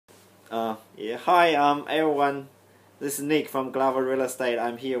Yeah. Hi, everyone. This is Nick from Godley Real Estate.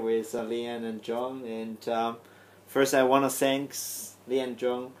 I'm here with Lynn and John. And first, I want to thank Lynn and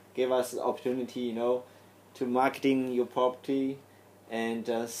John. Give us the opportunity, to marketing your property and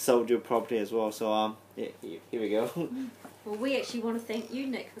sold your property as well. So yeah, here we go. Well, we actually want to thank you,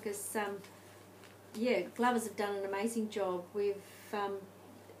 Nick, because Glovers have done an amazing job. We've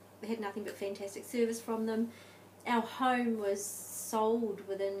had nothing but fantastic service from them. Our home was sold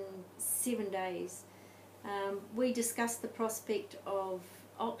within 7 days. We discussed the prospect of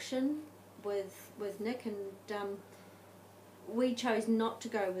auction with Nick, and we chose not to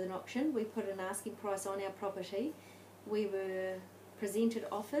go with an auction. We put an asking price on our property. We were presented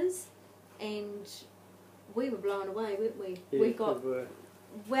offers, and we were blown away, weren't we? Yeah, we got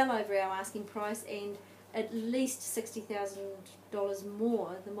well over our asking price and at least $60,000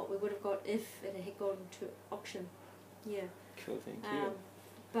 more than what we would have got if it had gone to auction. Yeah. Cool, thank you.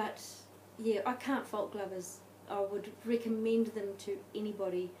 But yeah, I can't fault Glovers. I would recommend them to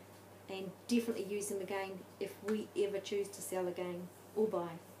anybody, and definitely use them again if we ever choose to sell again or buy.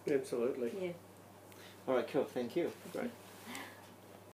 Absolutely. Yeah. All right, cool, thank you. Great.